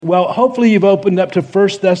Well, hopefully you've opened up to 1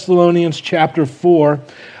 Thessalonians chapter 4.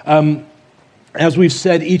 As we've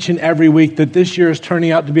said each and every week, that this year is turning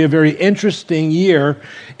out to be a very interesting year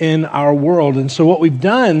in our world. And so what we've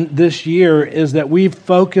done this year is that we've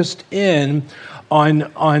focused in on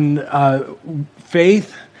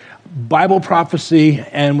faith, Bible prophecy,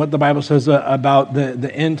 and what the Bible says about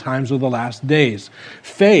the end times of the last days.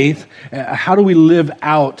 Faith, how do we live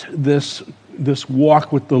out this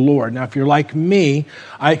walk with the Lord? Now, if you're like me,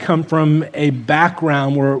 I come from a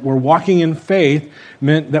background where walking in faith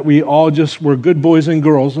meant that we all just were good boys and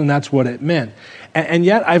girls, and that's what it meant. And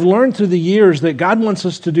yet, I've learned through the years that God wants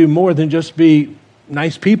us to do more than just be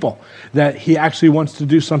nice people, that he actually wants to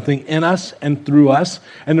do something in us and through us,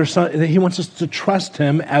 and that he wants us to trust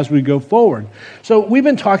him as we go forward. So we've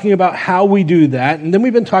been talking about how we do that, and then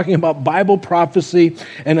we've been talking about Bible prophecy,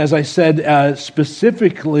 and as I said,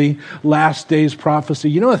 specifically last days prophecy.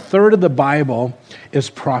 You know, a third of the Bible is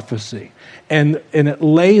prophecy, and it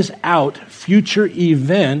lays out future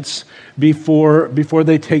events before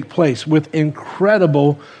they take place with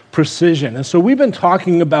incredible precision. And so we've been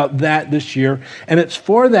talking about that this year, and it's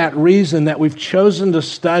for that reason that we've chosen to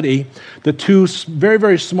study the two very,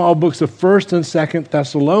 very small books of 1st and 2nd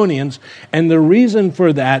Thessalonians. And the reason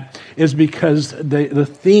for that is because the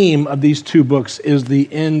theme of these two books is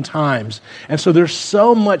the end times. And so there's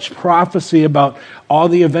so much prophecy about all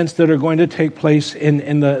the events that are going to take place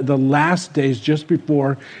in the last days just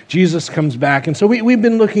before Jesus comes back. And so we've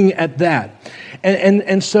been looking at that.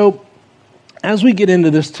 And so as we get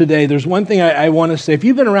into this today, there's one thing I want to say. If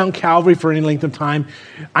you've been around Calvary for any length of time,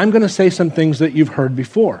 I'm going to say some things that you've heard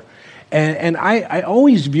before. And I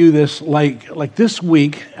always view this like this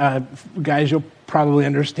week, guys, you'll probably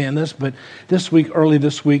understand this, but early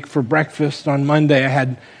this week for breakfast on Monday,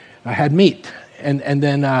 I had meat. And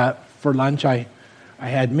then for lunch, I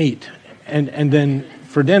had meat. And then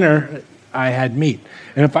for dinner, I had meat.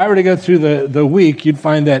 And if I were to go through the week, you'd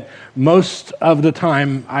find that most of the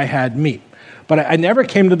time I had meat. But I never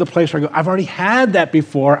came to the place where I go, I've already had that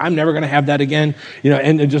before, I'm never going to have that again,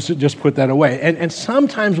 and just put that away. And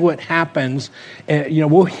sometimes what happens,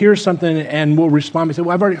 we'll hear something and we'll respond and say,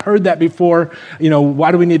 well, I've already heard that before,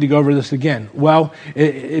 why do we need to go over this again? Well,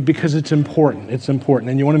 because it's important,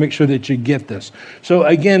 and you want to make sure that you get this. So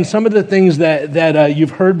again, some of the things that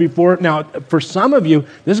you've heard before, now for some of you,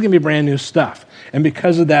 this is going to be brand new stuff. And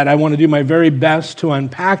because of that, I want to do my very best to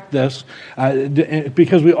unpack this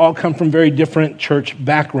because we all come from very different church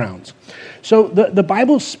backgrounds. So the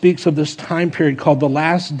Bible speaks of this time period called the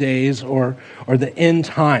last days or the end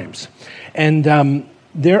times. And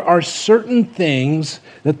there are certain things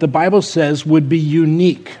that the Bible says would be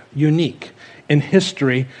unique in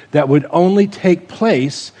history that would only take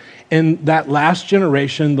place in that last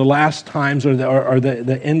generation, the last times, or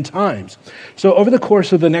the end times. So over the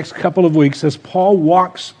course of the next couple of weeks, as Paul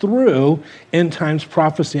walks through end times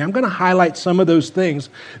prophecy, I'm going to highlight some of those things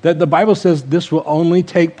that the Bible says this will only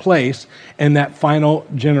take place in that final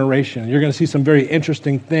generation. You're going to see some very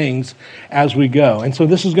interesting things as we go. And so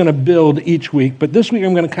this is going to build each week, but this week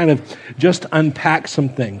I'm going to kind of just unpack some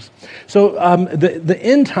things. So the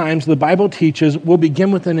end times, the Bible teaches, will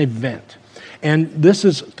begin with an event. And this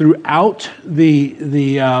is throughout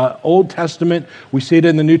the Old Testament. We see it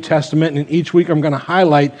in the New Testament, and each week I'm going to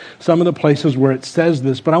highlight some of the places where it says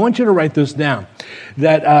this. But I want you to write this down,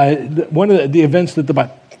 that one of the events that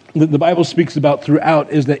the Bible speaks about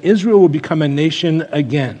throughout is that Israel will become a nation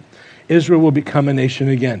again. Israel will become a nation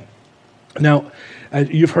again. Now,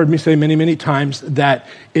 you've heard me say many, many times that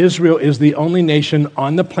Israel is the only nation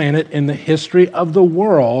on the planet in the history of the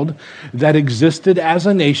world that existed as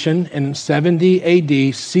a nation, and in 70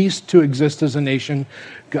 AD ceased to exist as a nation.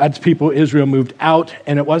 God's people, Israel, moved out,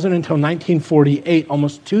 and it wasn't until 1948,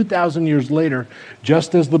 almost 2,000 years later,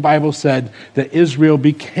 just as the Bible said, that Israel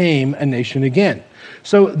became a nation again.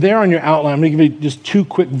 So there on your outline, I'm going to give you just two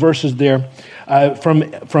quick verses there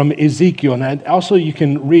from Ezekiel. And also you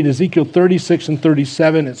can read Ezekiel 36 and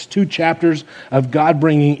 37. It's 2 chapters of God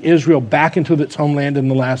bringing Israel back into its homeland in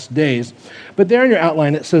the last days. But there in your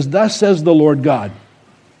outline it says, "Thus says the Lord God,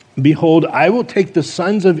 behold, I will take the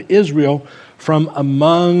sons of Israel from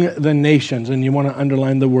among the nations." And you want to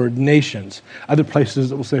underline the word nations. Other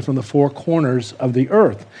places it will say from the four corners of the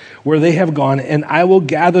earth, where they have gone, "and I will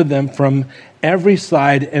gather them from every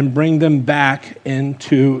side and bring them back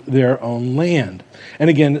into their own land." And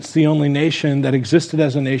again, it's the only nation that existed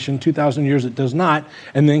as a nation. 2,000 years it does not,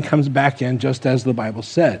 and then comes back in just as the Bible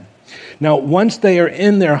said. Now, once they are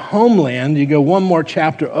in their homeland, you go one more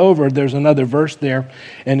chapter over, there's another verse there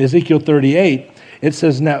in Ezekiel 38. it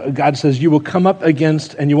says now, God says, you will come up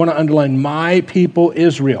against, and you want to underline, my people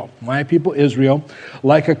Israel,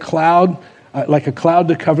 like a cloud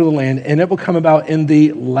to cover the land, and it will come about in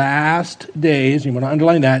the last days, you want to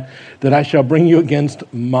underline that I shall bring you against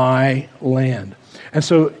my land. And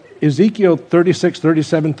so Ezekiel 36,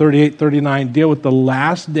 37, 38, 39 deal with the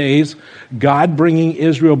last days, God bringing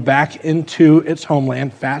Israel back into its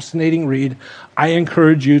homeland. Fascinating read. I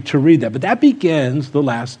encourage you to read that. But that begins the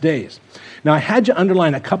last days. Now, I had you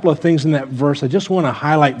underline a couple of things in that verse I just want to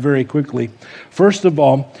highlight very quickly. First of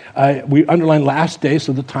all, we underline last days,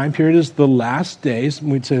 so the time period is the last days.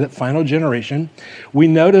 We'd say that final generation. We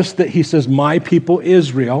notice that he says, my people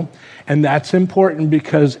Israel, and that's important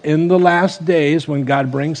because in the last days, when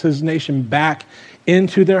God brings his nation back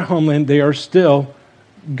into their homeland, they are still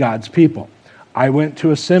God's people. I went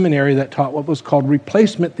to a seminary that taught what was called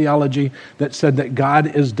replacement theology that said that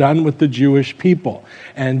God is done with the Jewish people.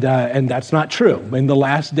 And that's not true. In the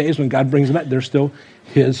last days, when God brings them back, they're still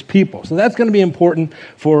his people. So that's going to be important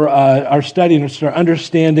for our study and our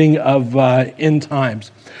understanding of end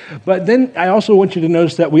times. But then I also want you to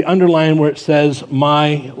notice that we underline where it says,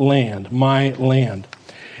 my land, my land.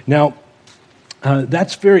 Now,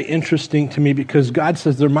 that's very interesting to me because God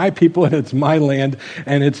says they're my people and it's my land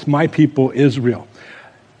and it's my people Israel.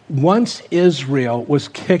 Once Israel was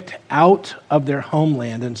kicked out of their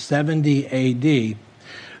homeland in 70 AD,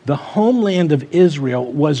 the homeland of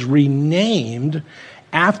Israel was renamed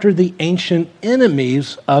after the ancient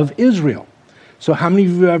enemies of Israel. So how many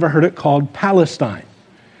of you have ever heard it called Palestine?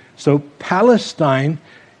 So Palestine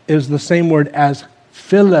is the same word as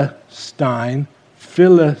Philistine.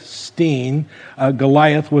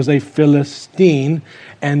 Goliath was a Philistine,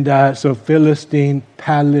 and so Philistine,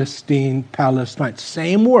 Palestine.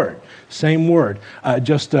 Same word,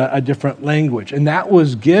 just a different language. And that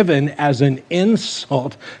was given as an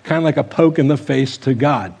insult, kind of like a poke in the face to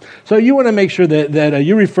God. So you want to make sure that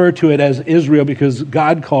you refer to it as Israel because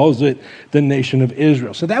God calls it the nation of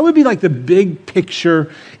Israel. So that would be like the big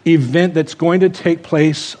picture event that's going to take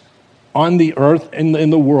place on the earth, in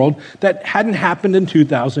the world, that hadn't happened in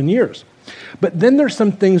 2,000 years. But then there's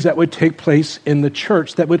some things that would take place in the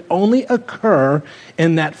church that would only occur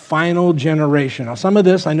in that final generation. Now, some of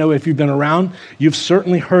this, I know if you've been around, you've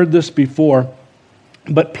certainly heard this before,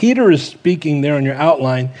 but Peter is speaking there in your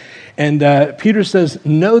outline, and Peter says,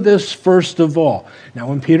 know this first of all. Now,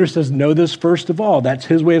 when Peter says, know this first of all, that's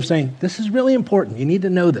his way of saying, this is really important. You need to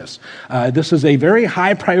know this. This is a very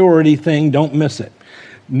high priority thing. Don't miss it.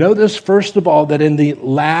 Know this, first of all, that in the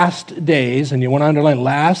last days, and you want to underline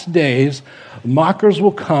last days, mockers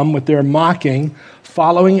will come with their mocking,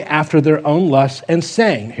 following after their own lusts, and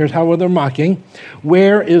saying, here's how they're mocking,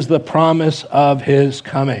 where is the promise of his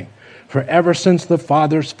coming? For ever since the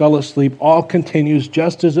fathers fell asleep, all continues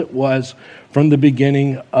just as it was from the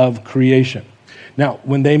beginning of creation. Now,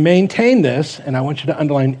 when they maintain this, and I want you to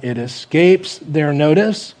underline, it escapes their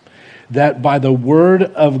notice that by the word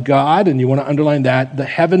of God, and you want to underline that, the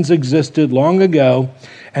heavens existed long ago,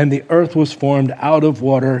 and the earth was formed out of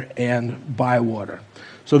water and by water.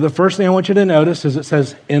 So the first thing I want you to notice is it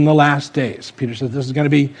says, in the last days. Peter says this is going to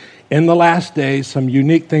be in the last days. Some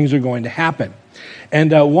unique things are going to happen.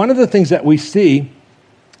 And one of the things that we see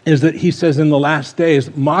is that he says in the last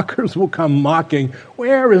days, mockers will come mocking.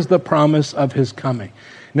 Where is the promise of his coming?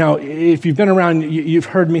 Now, if you've been around, you've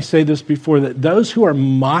heard me say this before, that those who are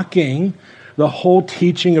mocking the whole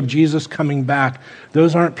teaching of Jesus coming back,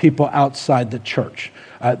 those aren't people outside the church.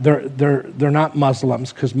 They're not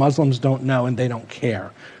Muslims because Muslims don't know and they don't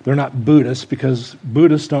care. They're not Buddhists because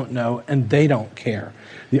Buddhists don't know and they don't care.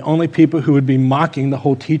 The only people who would be mocking the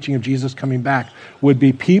whole teaching of Jesus coming back would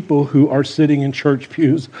be people who are sitting in church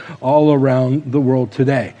pews all around the world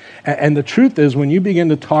today. And the truth is, when you begin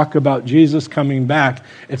to talk about Jesus coming back,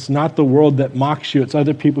 it's not the world that mocks you. It's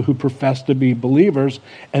other people who profess to be believers,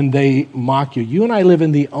 and they mock you. You and I live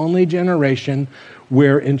in the only generation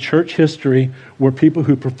where in church history, where people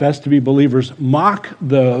who profess to be believers mock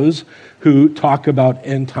those who talk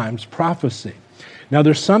end times prophecy. Now,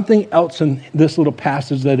 there's something else in this little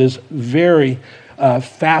passage that is very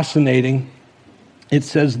fascinating. It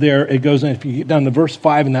says there, it goes in, if you get down to verse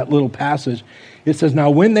 5 in that little passage, it says, now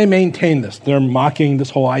when they maintain this, they're mocking this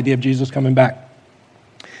whole idea of Jesus coming back.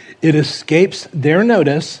 It escapes their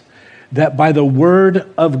notice that by the word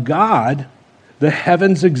of God, the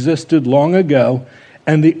heavens existed long ago,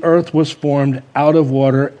 and the earth was formed out of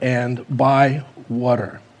water and by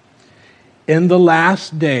water. In the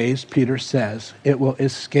last days, Peter says, it will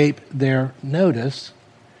escape their notice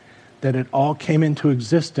that it all came into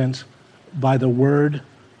existence by the word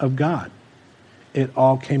of God. It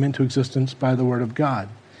all came into existence by the word of God.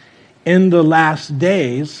 In the last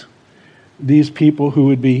days, these people who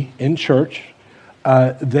would be in church,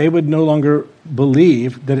 they would no longer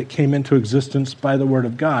believe that it came into existence by the word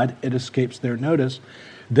of God. It escapes their notice.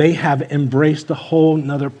 They have embraced a whole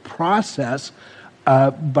nother process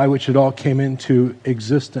by which it all came into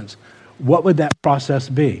existence. What would that process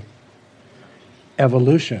be?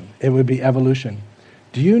 Evolution. It would be evolution.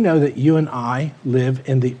 Do you know that you and I live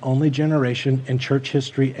in the only generation in church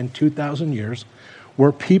history in 2,000 years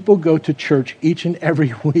where people go to church each and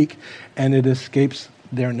every week and it escapes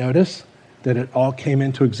their notice that it all came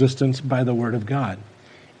into existence by the word of God?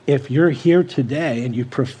 If you're here today and you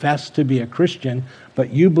profess to be a Christian, but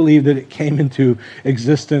you believe that it came into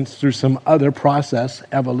existence through some other process,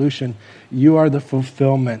 evolution, you are the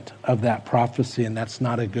fulfillment of that prophecy, and that's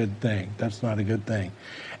not a good thing. That's not a good thing.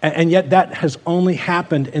 And yet that has only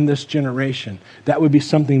happened in this generation. That would be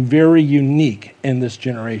something very unique in this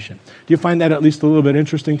generation. Do you find that at least a little bit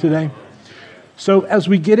interesting today? So as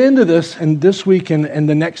we get into this, and this week and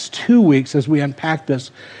the next 2 weeks as we unpack this,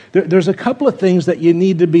 there's a couple of things that you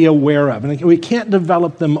need to be aware of. And we can't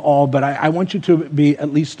develop them all, but I want you to be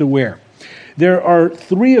at least aware. There are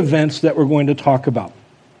 3 events that we're going to talk about.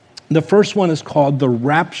 The first one is called the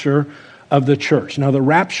rapture of the church. Now, the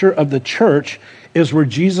rapture of the church is where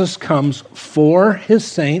Jesus comes for his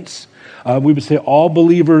saints. We would say all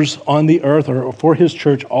believers on the earth, or for his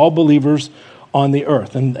church, all believers on the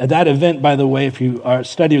earth. And that event, by the way, if you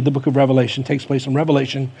study the book of Revelation, takes place in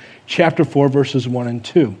Revelation chapter 4, verses 1 and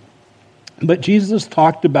 2. But Jesus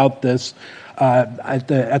talked about this at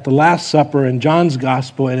the Last Supper in John's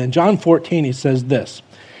Gospel. And in John 14, he says this.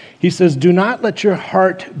 He says, "Do not let your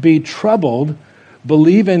heart be troubled.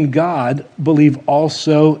 Believe in God. Believe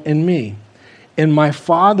also in me. In my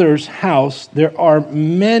Father's house, there are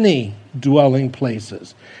many dwelling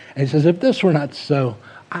places." And he says, if this were not so,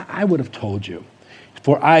 I would have told you.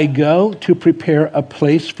 For I go to prepare a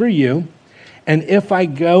place for you. And if I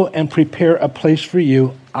go and prepare a place for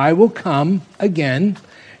you, I will come again.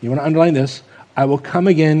 You want to underline this. I will come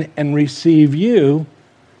again and receive you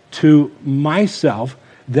to myself,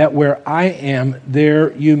 that where I am,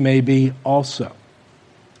 there you may be also.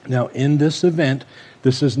 Now, in this event,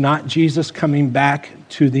 this is not Jesus coming back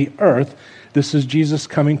to the earth. This is Jesus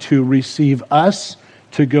coming to receive us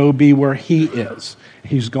to go be where he is.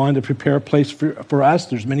 He's gone to prepare a place for us.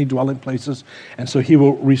 There's many dwelling places, and so he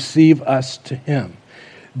will receive us to him.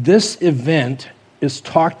 This event is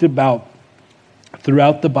talked about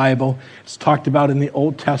throughout the Bible. It's talked about in the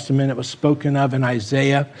Old Testament. It was spoken of in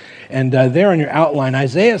Isaiah. And there in your outline,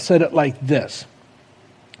 Isaiah said it like this.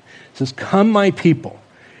 It says, "Come, my people."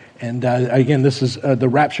 And again, this is the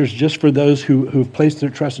rapture is just for those who've placed their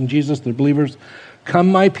trust in Jesus, they're believers.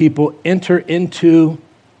 "Come, my people, enter into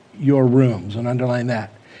your rooms," and underline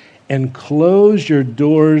that, "and close your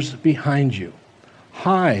doors behind you.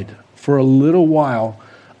 Hide for a little while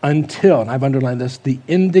until," and I've underlined this, "the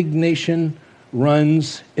indignation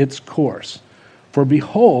runs its course. For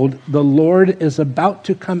behold, the Lord is about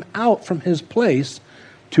to come out from his place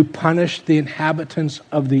to punish the inhabitants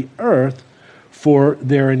of the earth for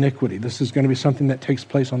their iniquity." This is going to be something that takes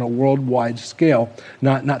place on a worldwide scale,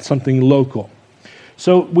 not something local.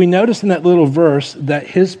 So we notice in that little verse that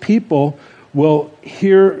his people will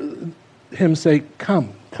hear him say, come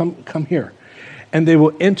here. And they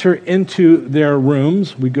will enter into their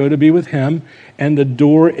rooms. We go to be with him, and the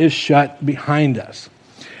door is shut behind us.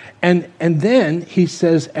 And then he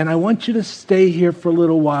says, "And I want you to stay here for a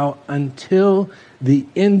little while until the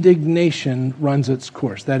indignation runs its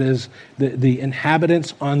course." That is, the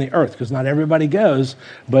inhabitants on the earth, because not everybody goes,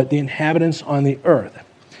 but the inhabitants on the earth.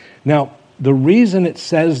 Now, the reason it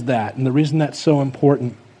says that, and the reason that's so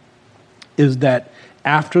important, is that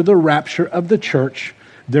after the rapture of the church,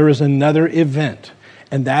 there is another event.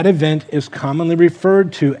 And that event is commonly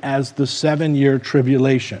referred to as the 7-year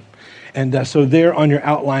tribulation. And so there on your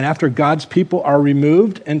outline, after God's people are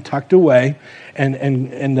removed and tucked away, and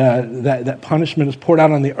that punishment is poured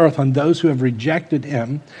out on the earth on those who have rejected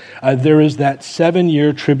him, there is that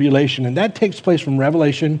 7-year tribulation. And that takes place from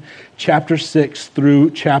Revelation chapter 6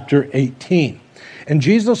 through chapter 18. And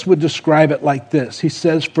Jesus would describe it like this. He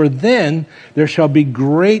says, "For then there shall be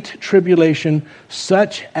great tribulation,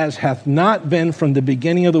 such as hath not been from the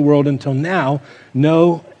beginning of the world until now,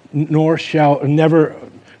 nor ever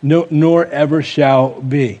shall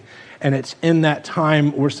be." And it's in that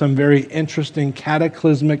time where some very interesting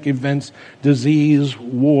cataclysmic events, disease,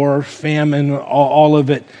 war, famine, all of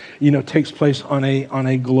it, takes place on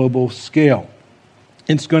a global scale.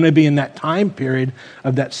 It's going to be in that time period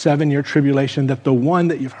of that 7-year tribulation that the one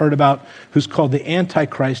that you've heard about, who's called the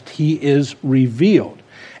Antichrist, he is revealed.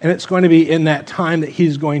 And it's going to be in that time that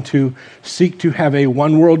he's going to seek to have a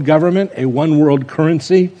one world government, a one world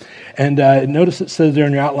currency. And notice it says there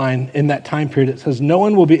in your outline, in that time period, it says, no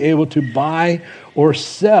one will be able to buy or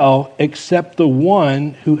sell except the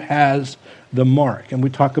one who has the mark. And we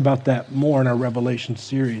talk about that more in our Revelation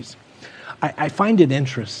series. I find it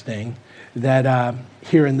interesting that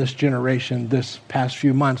here in this generation, this past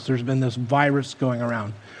few months, there's been this virus going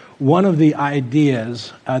around. One of the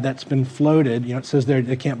ideas that's been floated, it says there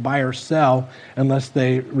they can't buy or sell unless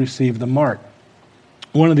they receive the mark.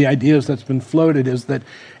 One of the ideas that's been floated is that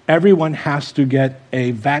everyone has to get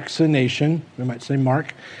a vaccination, we might say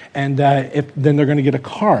mark, and then they're going to get a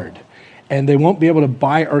card. And they won't be able to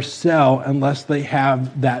buy or sell unless they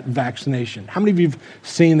have that vaccination. How many of you have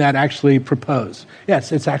seen that actually proposed?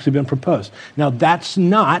 Yes, it's actually been proposed. Now, that's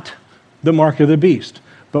not the mark of the beast.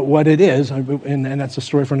 But what it is, and that's a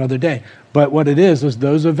story for another day, but what it is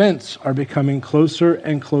those events are becoming closer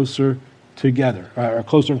and closer together, or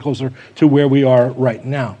closer and closer to where we are right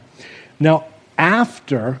now. Now,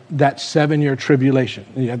 after that 7-year tribulation,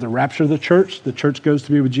 you have the rapture of the church goes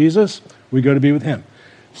to be with Jesus, we go to be with him.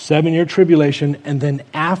 7-year tribulation, and then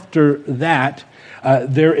after that,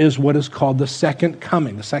 there is what is called the second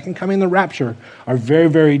coming. The second coming and the rapture are very,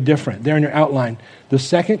 very different. There in your outline, the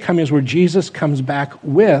second coming is where Jesus comes back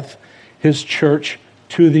with his church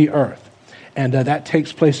to the earth. And that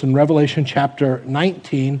takes place in Revelation chapter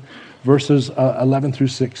 19, verses 11 through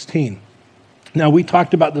 16. Now, we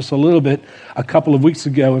talked about this a little bit a couple of weeks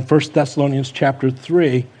ago in 1 Thessalonians chapter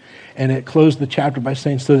 3, and it closed the chapter by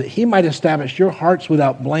saying, so that he might establish your hearts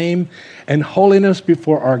without blame and holiness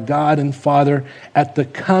before our God and Father at the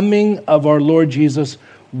coming of our Lord Jesus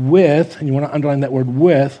with, and you want to underline that word,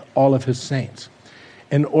 with all of his saints.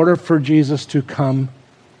 In order for Jesus to come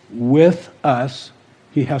with us,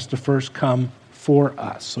 he has to first come for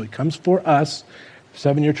us. So he comes for us,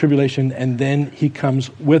 7-year tribulation, and then he comes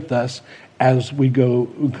with us as we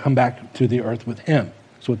come back to the earth with him.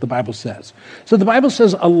 That's what the Bible says. So the Bible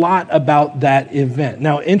says a lot about that event.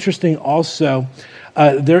 Now, interesting also,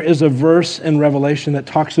 there is a verse in Revelation that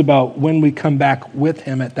talks about when we come back with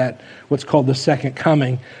him at that, what's called the second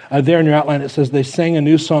coming. There in your outline, it says, they sang a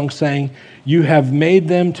new song saying, you have made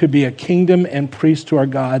them to be a kingdom and priests to our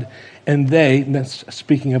God, and that's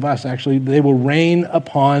speaking of us actually, they will reign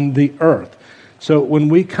upon the earth. So when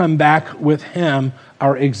we come back with him,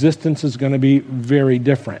 our existence is going to be very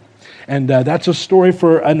different. And that's a story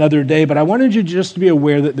for another day, but I wanted you just to be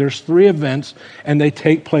aware that there's 3 events and they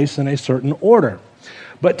take place in a certain order.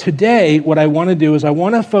 But today, what I want to do is I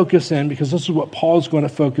want to focus in, because this is what Paul's going to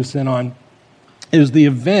focus in on, is the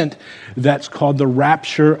event that's called the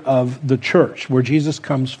rapture of the church, where Jesus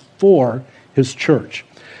comes for his church.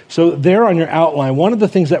 So there on your outline, one of the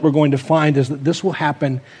things that we're going to find is that this will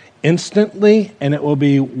happen instantly and it will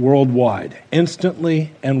be worldwide.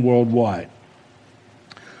 Instantly and worldwide.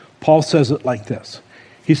 Paul says it like this.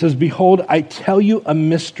 He says, behold, I tell you a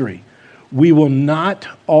mystery. We will not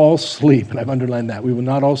all sleep. And I've underlined that. We will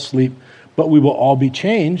not all sleep, but we will all be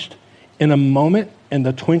changed in a moment, in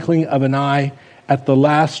the twinkling of an eye. At the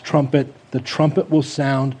last trumpet, the trumpet will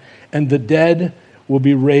sound, and the dead will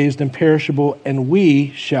be raised imperishable, and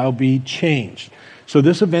we shall be changed. So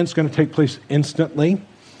this event's going to take place instantly.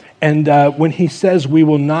 And when he says we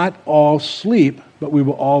will not all sleep, but we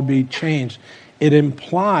will all be changed, it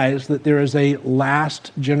implies that there is a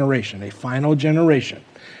last generation, a final generation.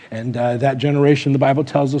 And that generation, the Bible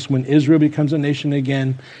tells us, when Israel becomes a nation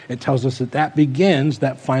again, it tells us that begins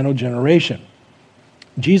that final generation.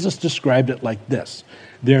 Jesus described it like this,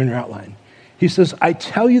 there in your outline. He says, I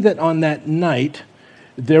tell you that on that night,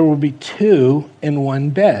 there will be 2 in one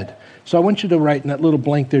bed. So I want you to write in that little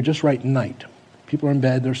blank there, just write night. People are in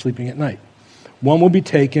bed, they're sleeping at night. One will be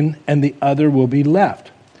taken and the other will be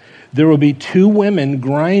left. There will be 2 women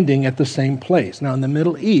grinding at the same place. Now, in the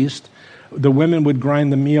Middle East, the women would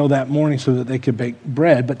grind the meal that morning so that they could bake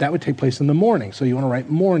bread, but that would take place in the morning. So you want to write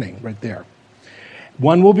morning right there.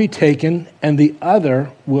 One will be taken and the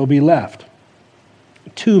other will be left.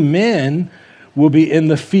 2 men will be in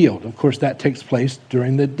the field. Of course, that takes place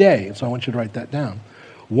during the day. So I want you to write that down.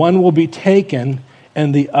 One will be taken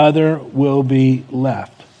and the other will be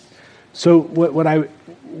left. So what I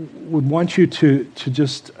would want you to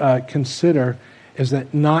just consider is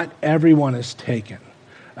that not everyone is taken.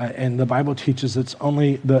 And the Bible teaches it's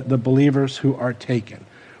only the believers who are taken.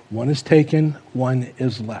 One is taken, one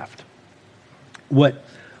is left. What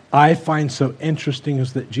I find so interesting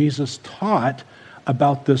is that Jesus taught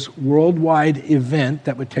about this worldwide event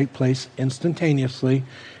that would take place instantaneously,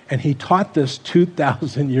 and he taught this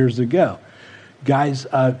 2,000 years ago. Guys,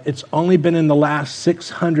 it's only been in the last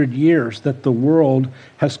 600 years that the world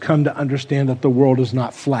has come to understand that the world is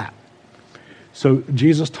not flat. So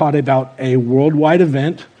Jesus taught about a worldwide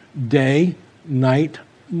event, day, night,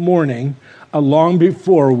 morning, long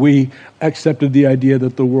before we accepted the idea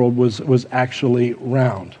that the world was actually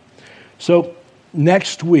round. So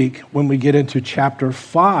next week, when we get into chapter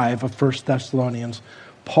 5 of 1 Thessalonians,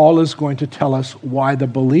 Paul is going to tell us why the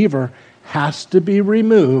believer has to be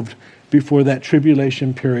removed before that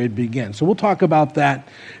tribulation period begins. So we'll talk about that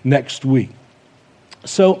next week.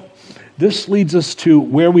 So this leads us to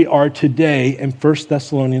where we are today in 1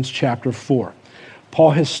 Thessalonians chapter 4.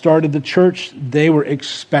 Paul has started the church. They were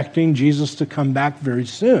expecting Jesus to come back very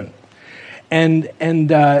soon. And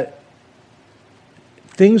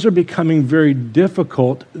things are becoming very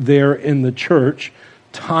difficult there in the church.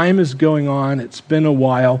 Time is going on. It's been a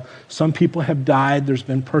while. Some people have died. There's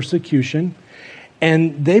been persecution.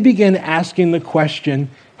 And they begin asking the question,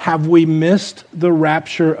 have we missed the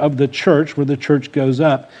rapture of the church, where the church goes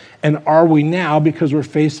up? And are we now, because we're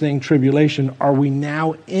facing tribulation, are we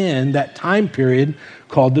now in that time period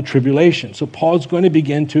called the tribulation? So Paul's going to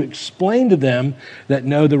begin to explain to them that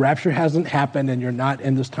no, the rapture hasn't happened and you're not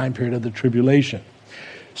in this time period of the tribulation.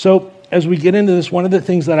 So as we get into this, one of the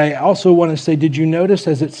things that I also want to say, did you notice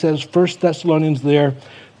as it says 1 Thessalonians there,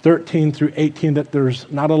 13 through 18, that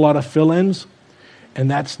there's not a lot of fill-ins? And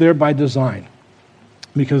that's there by design.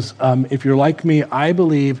 Because if you're like me, I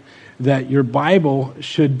believe that your Bible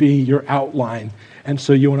should be your outline. And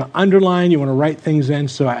so you want to underline, you want to write things in.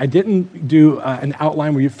 So I didn't do an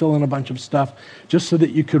outline where you fill in a bunch of stuff, just so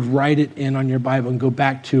that you could write it in on your Bible and go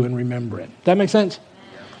back to and remember it. That make sense?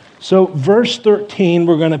 So verse 13,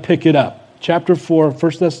 we're going to pick it up. Chapter 4,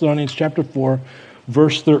 1 Thessalonians chapter 4,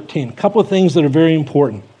 verse 13. A couple of things that are very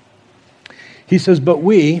important. He says, but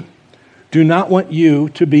we do not want you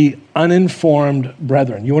to be uninformed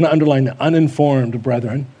brethren. You want to underline the uninformed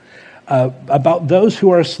brethren about those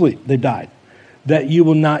who are asleep. They died. That you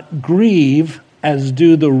will not grieve as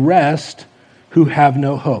do the rest who have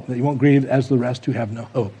no hope. That you won't grieve as the rest who have no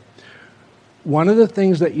hope. One of the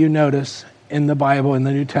things that you notice in the Bible, in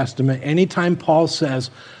the New Testament, anytime Paul says,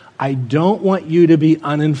 I don't want you to be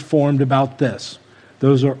uninformed about this,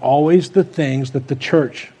 those are always the things that the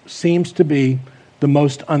church seems to be the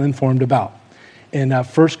most uninformed about. In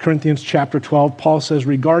 1 Corinthians chapter 12, Paul says,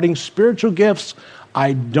 regarding spiritual gifts,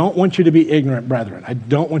 I don't want you to be ignorant, brethren. I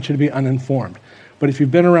don't want you to be uninformed. But if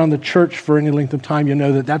you've been around the church for any length of time, you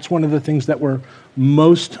know that that's one of the things that we're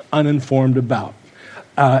most uninformed about.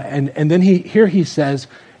 And then he says,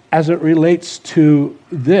 as it relates to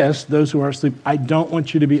this, those who are asleep, I don't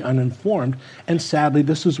want you to be uninformed. And sadly,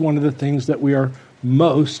 this is one of the things that we are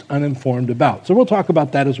most uninformed about. So we'll talk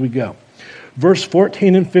about that as we go. Verse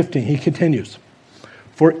 14 and 15, he continues,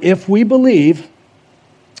 for if we believe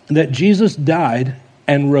that Jesus died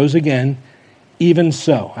and rose again, even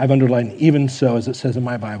so, I've underlined even so as it says in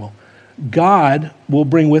my Bible, God will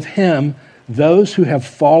bring with him those who have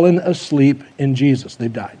fallen asleep in Jesus.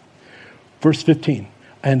 They've died. Verse 15,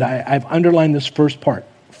 and I've underlined this first part.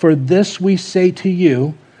 For this we say to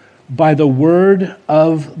you by the word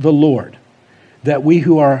of the Lord, that we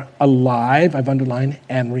who are alive, I've underlined,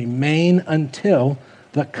 and remain until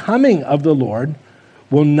the coming of the Lord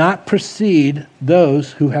will not precede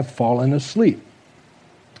those who have fallen asleep.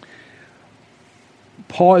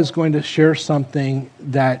 Paul is going to share something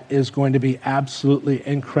that is going to be absolutely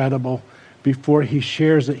incredible. Before he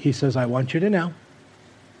shares it, he says, I want you to know,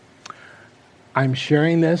 I'm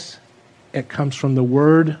sharing this. It comes from the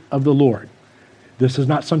word of the Lord. This is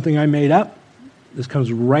not something I made up. This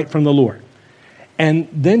comes right from the Lord. And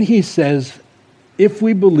then he says, if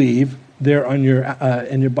we believe, there on your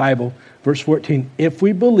in your Bible, verse 14, if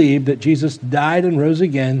we believe that Jesus died and rose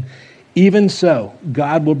again, even so,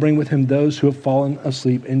 God will bring with him those who have fallen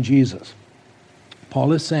asleep in Jesus.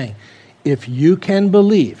 Paul is saying, if you can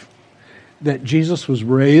believe that Jesus was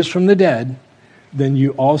raised from the dead, then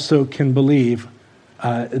you also can believe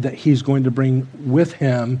that he's going to bring with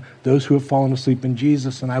him those who have fallen asleep in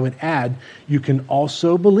Jesus. And I would add, you can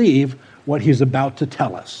also believe what he's about to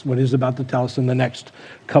tell us, in the next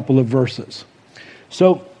couple of verses.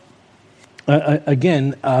 So,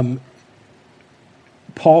 again,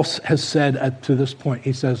 Paul has said to this point,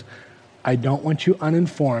 he says, I don't want you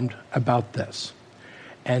uninformed about this.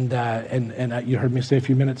 And you heard me say a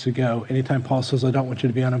few minutes ago, anytime Paul says, I don't want you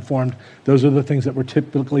to be uninformed, those are the things that we're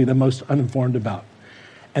typically the most uninformed about.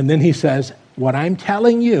 And then he says, what I'm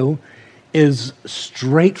telling you is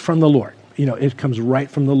straight from the Lord. It comes right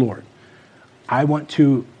from the Lord. I want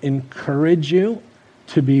to encourage you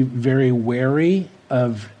to be very wary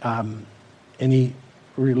of any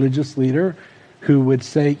religious leader who would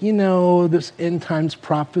say, this end times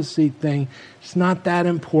prophecy thing, it's not that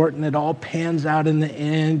important. It all pans out in the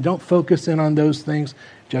end. Don't focus in on those things.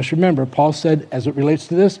 Just remember, Paul said, as it relates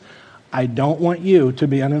to this, I don't want you to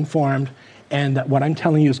be uninformed, and that what I'm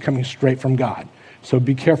telling you is coming straight from God. So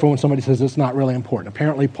be careful when somebody says it's not really important.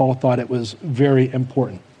 Apparently, Paul thought it was very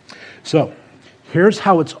important. So here's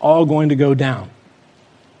how it's all going to go down,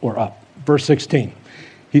 or up. Verse 16,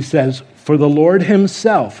 he says, for the Lord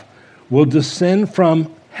himself will descend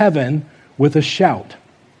from heaven with a shout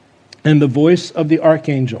and the voice of the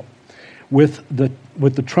archangel, with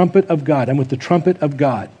the trumpet of God, and with the trumpet of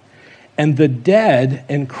God. And the dead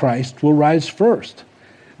in Christ will rise first.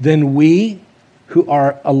 Then we who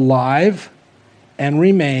are alive and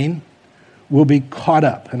remain will be caught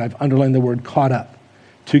up, and I've underlined the word caught up,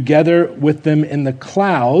 together with them in the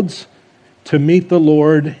clouds to meet the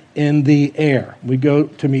Lord in the air. We go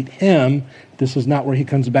to meet him. This is not where he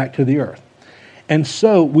comes back to the earth. And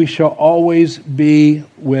so we shall always be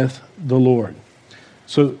with the Lord.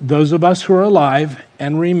 So those of us who are alive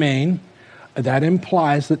and remain, that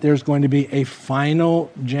implies that there's going to be a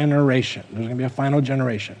final generation. There's going to be a final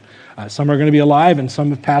generation. Some are going to be alive and some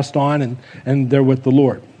have passed on and they're with the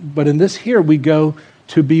Lord. But in this here, we go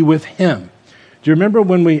to be with him. Do you remember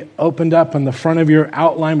when we opened up on the front of your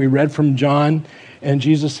outline, we read from John, and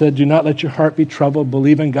Jesus said, do not let your heart be troubled.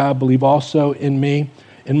 Believe in God, believe also in me.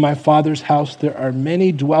 In my Father's house there are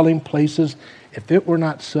many dwelling places. If it were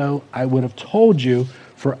not so, I would have told you,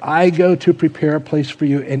 for I go to prepare a place for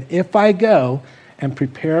you. And if I go and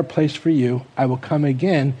prepare a place for you, I will come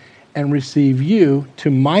again and receive you to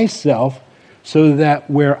myself, so that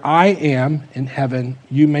where I am in heaven,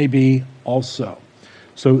 you may be also.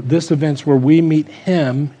 So this event's where we meet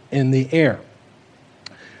him in the air.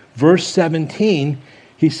 Verse 17,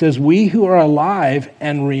 he says, we who are alive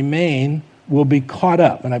and remain will be caught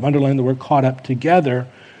up. And I've underlined the word caught up, together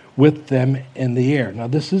with them in the air. Now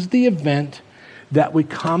this is the event that we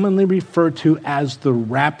commonly refer to as the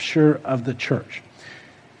rapture of the church.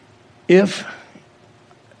 If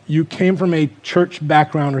you came from a church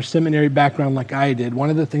background or seminary background like I did, one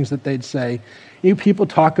of the things that they'd say, you people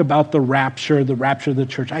talk about the rapture of the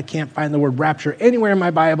church. I can't find the word rapture anywhere in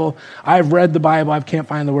my Bible. I've read the Bible. I can't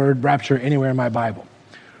find the word rapture anywhere in my Bible.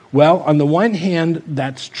 Well, on the one hand,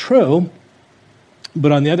 that's true,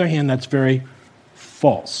 but on the other hand, that's very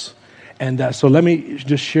false. And so let me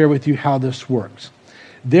just share with you how this works.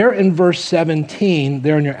 There in verse 17,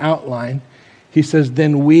 there in your outline, he says,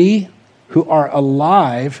 then we who are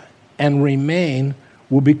alive and remain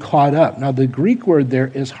will be caught up. Now, the Greek word there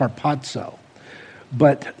is harpazo,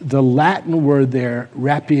 but the Latin word there,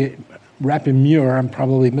 rapimur, I'm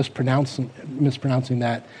probably mispronouncing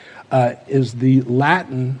that, is the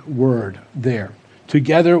Latin word there.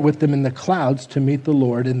 Together with them in the clouds to meet the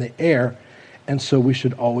Lord in the air, and so we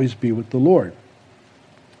should always be with the Lord.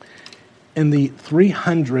 In the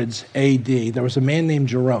 300s AD, there was a man named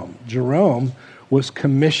Jerome. Jerome was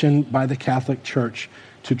commissioned by the Catholic Church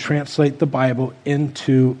to translate the Bible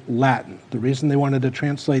into Latin. The reason they wanted to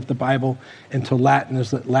translate the Bible into Latin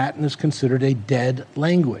is that Latin is considered a dead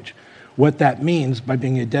language. What that means by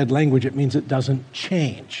being a dead language, it means it doesn't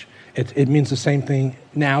change. It means the same thing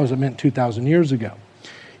now as it meant 2,000 years ago.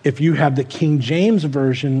 If you have the King James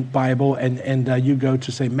Version Bible and you go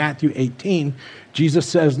to, say, Matthew 18, Jesus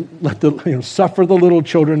says, suffer the little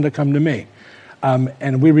children to come to me.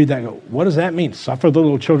 And we read that and go, what does that mean? Suffer the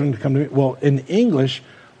little children to come to me? Well, in English,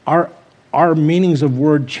 our meanings of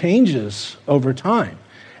word changes over time.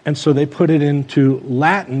 And so they put it into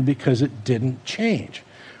Latin because it didn't change.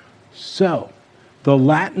 So the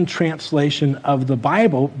Latin translation of the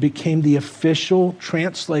Bible became the official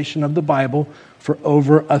translation of the Bible for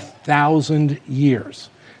over 1,000 years.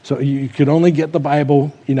 So you could only get the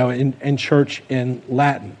Bible, in church in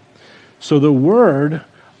Latin. So the word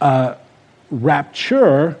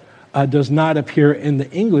rapture does not appear in the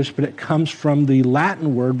English, but it comes from the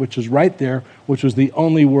Latin word, which is right there, which was the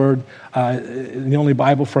only word, the only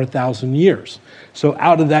Bible for 1,000 years. So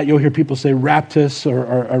out of that, you'll hear people say raptus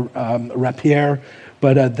or rapier,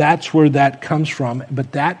 but that's where that comes from.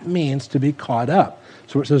 But that means to be caught up.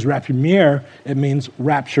 So it says rapimir, it means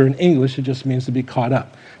rapture in English. It just means to be caught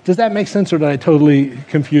up. Does that make sense, or did I totally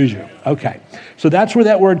confuse you? Okay. So that's where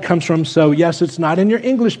that word comes from. So yes, it's not in your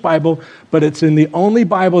English Bible, but it's in the only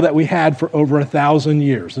Bible that we had for over 1,000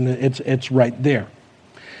 years, and it's right there.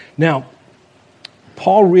 Now,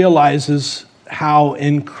 Paul realizes how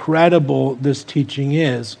incredible this teaching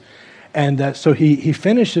is, and so he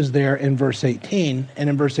finishes there in verse 18, and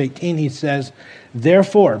in verse 18 he says,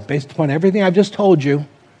 therefore, based upon everything I've just told you,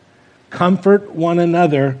 comfort one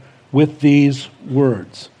another with these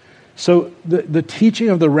words. So the teaching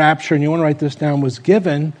of the rapture, and you want to write this down, was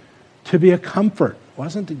given to be a comfort. It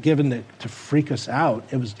wasn't given to freak us out.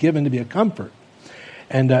 It was given to be a comfort.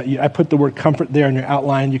 And I put the word comfort there in your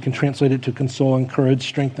outline. You can translate it to console, encourage,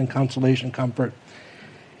 strengthen, consolation, comfort.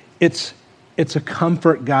 It's a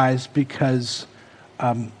comfort, guys, because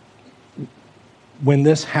when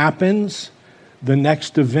this happens, the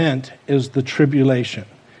next event is the tribulation.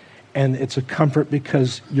 And it's a comfort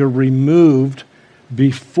because you're removed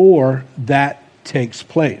before that takes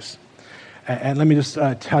place. And let me just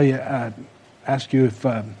tell you, ask you if,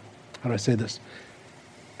 how do I say this?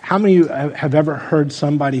 How many of you have ever heard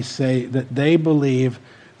somebody say that they believe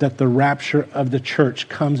that the rapture of the church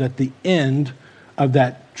comes at the end of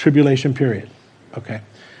that tribulation period? Okay.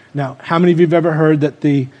 Now, how many of you have ever heard that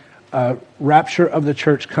the rapture of the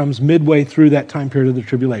church comes midway through that time period of the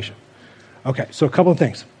tribulation? Okay, so a couple of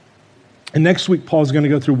things. And next week, Paul's going to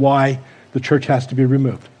go through why the church has to be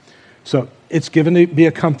removed. So it's given to be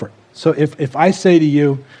a comfort. So if I say to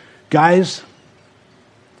you, guys,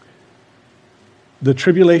 the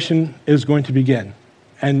tribulation is going to begin.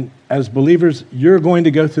 And as believers, you're going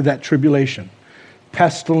to go through that tribulation.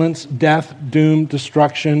 Pestilence, death, doom,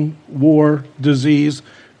 destruction, war, disease,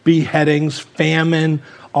 beheadings, famine,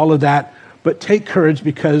 all of that. But take courage,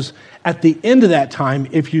 because at the end of that time,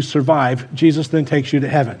 if you survive, Jesus then takes you to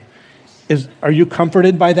heaven. Are you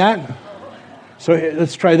comforted by that? So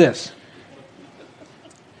let's try this.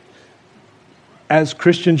 As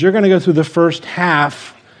Christians, you're going to go through the first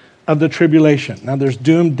half of the tribulation. Now there's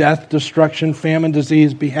doom, death, destruction, famine,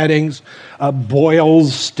 disease, beheadings,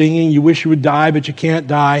 boils, stinging. You wish you would die, but you can't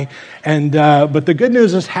die. And but the good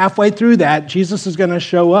news is halfway through that, Jesus is going to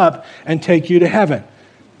show up and take you to heaven.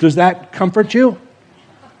 Does that comfort you?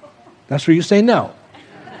 That's where you say no.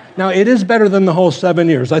 Now, it is better than the whole 7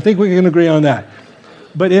 years. I think we can agree on that.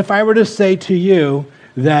 But if I were to say to you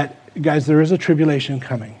that, guys, there is a tribulation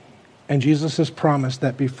coming, and Jesus has promised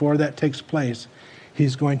that before that takes place,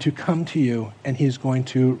 he's going to come to you and he's going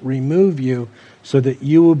to remove you so that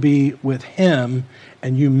you will be with him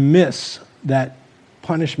and you miss that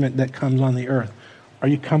punishment that comes on the earth. Are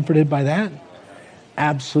you comforted by that?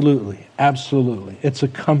 Absolutely, absolutely. It's a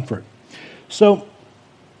comfort. So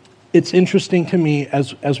it's interesting to me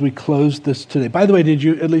as we close this today. By the way, did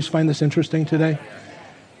you at least find this interesting today?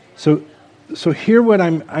 So hear what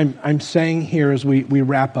I'm saying here as we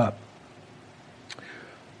wrap up.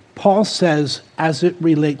 Paul says, as it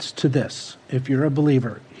relates to this, if you're a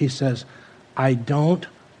believer, he says, I don't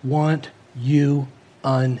want you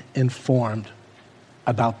uninformed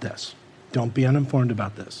about this. Don't be uninformed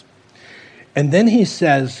about this. And then he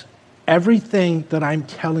says, everything that I'm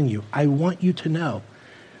telling you, I want you to know,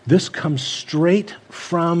 this comes straight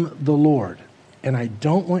from the Lord, and I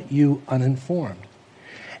don't want you uninformed.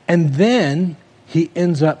 And then he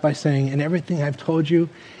ends up by saying, and everything I've told you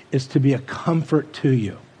is to be a comfort to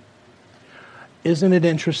you. Isn't it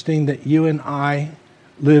interesting that you and I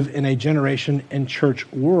live in a generation and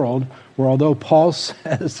church world where although Paul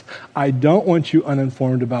says, I don't want you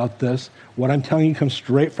uninformed about this, what I'm telling you comes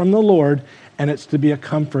straight from the Lord, and it's to be a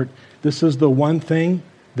comfort. This is the one thing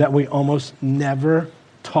that we almost never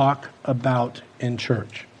talk about in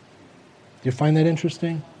church. Do you find that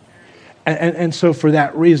interesting? And so for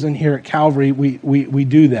that reason here at Calvary, we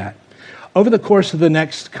do that. Over the course of the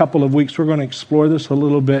next couple of weeks, we're going to explore this a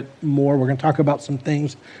little bit more. We're going to talk about some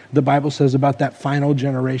things the Bible says about that final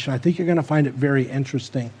generation. I think you're going to find it very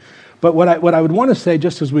interesting. But what I would want to say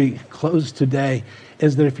just as we close today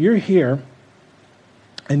is that if you're here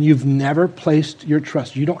and you've never placed your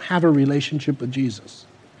trust, you don't have a relationship with Jesus,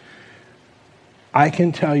 I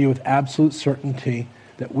can tell you with absolute certainty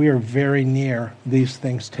that we are very near these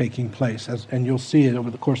things taking place, and you'll see it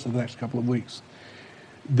over the course of the next couple of weeks.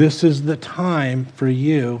 This is the time for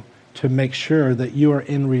you to make sure that you are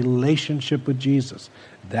in relationship with Jesus.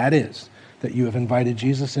 That is, that you have invited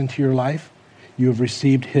Jesus into your life, you have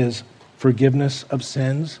received his forgiveness of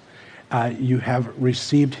sins, you have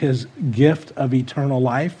received his gift of eternal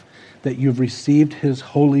life, that you've received his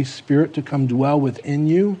Holy Spirit to come dwell within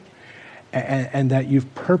you, and that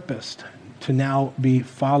you've purposed to now be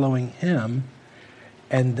following him.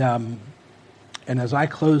 And as I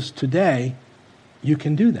close today, you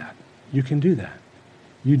can do that. You can do that.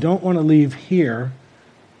 You don't want to leave here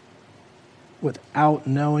without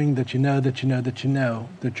knowing that you know that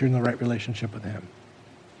you're in the right relationship with him.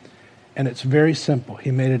 And it's very simple. He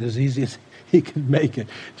made it as easy as he could make it.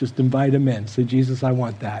 Just invite him in. Say, Jesus, I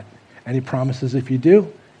want that. And he promises if you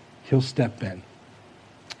do, he'll step in.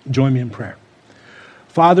 Join me in prayer.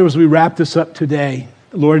 Father, as we wrap this up today,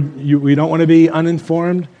 Lord, we don't want to be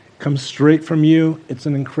uninformed. It comes straight from you. It's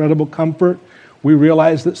an incredible comfort. We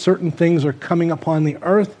realize that certain things are coming upon the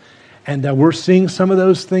earth, and we're seeing some of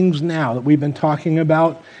those things now that we've been talking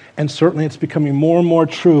about, and certainly it's becoming more and more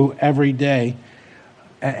true every day.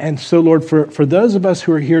 And so, Lord, for those of us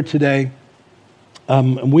who are here today,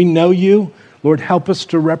 we know you. Lord, help us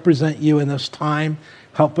to represent you in this time.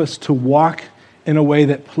 Help us to walk in a way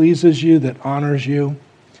that pleases you, that honors you.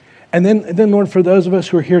 And then Lord, for those of us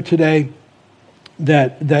who are here today,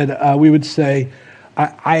 that we would say,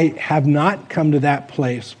 I have not come to that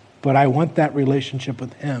place, but I want that relationship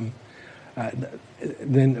with him.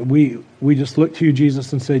 Then we just look to you,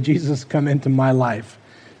 Jesus, and say, Jesus, come into my life.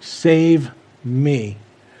 Save me.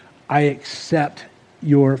 I accept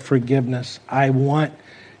your forgiveness. I want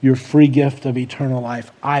your free gift of eternal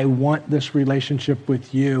life. I want this relationship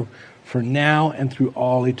with you for now and through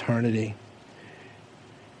all eternity.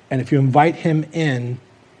 And if you invite him in,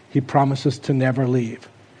 he promises to never leave.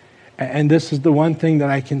 And this is the one thing that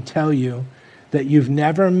I can tell you, that you've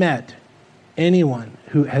never met anyone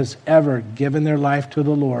who has ever given their life to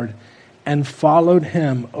the Lord and followed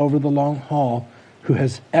him over the long haul who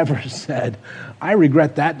has ever said, I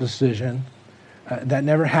regret that decision. That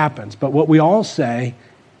never happens. But what we all say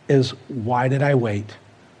is, why did I wait?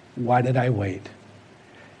 Why did I wait?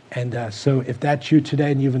 And so if that's you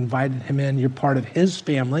today and you've invited him in, you're part of his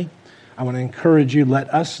family, I want to encourage you,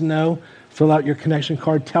 let us know, fill out your connection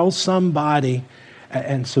card, tell somebody,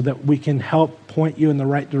 and so that we can help point you in the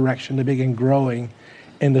right direction to begin growing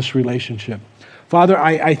in this relationship. Father,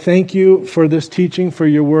 I thank you for this teaching, for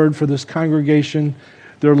your word, for this congregation,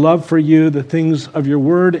 their love for you, the things of your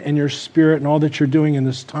word and your spirit and all that you're doing in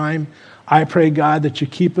this time. I pray, God, that you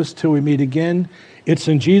keep us till we meet again. It's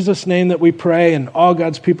in Jesus' name that we pray, and all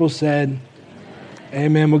God's people said,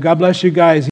 amen. Well, God bless you guys.